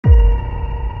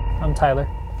I'm Tyler.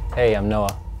 Hey, I'm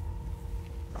Noah.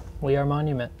 We are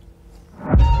Monument.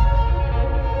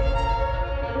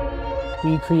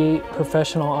 We create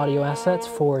professional audio assets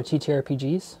for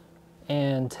TTRPGs,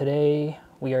 and today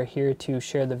we are here to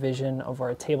share the vision of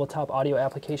our tabletop audio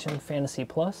application, Fantasy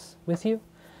Plus, with you,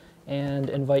 and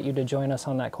invite you to join us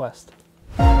on that quest.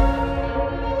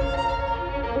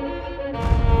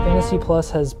 Fantasy Plus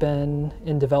has been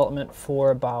in development for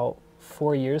about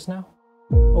 4 years now.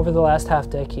 Over the last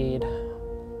half-decade,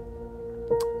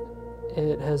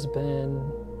 it has been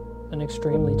an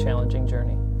extremely challenging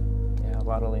journey. Yeah, a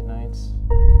lot of late nights.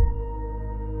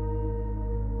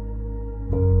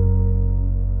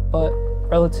 But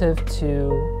relative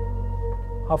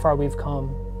to how far we've come,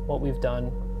 what we've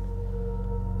done,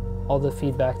 all the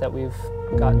feedback that we've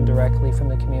gotten directly from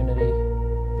the community,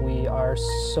 we are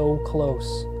so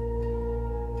close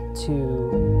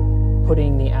to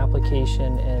putting the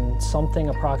application in something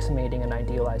approximating an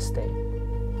idealized state.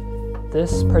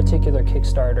 This particular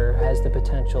Kickstarter has the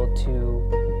potential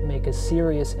to make a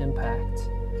serious impact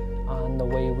on the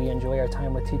way we enjoy our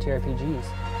time with TTRPGs.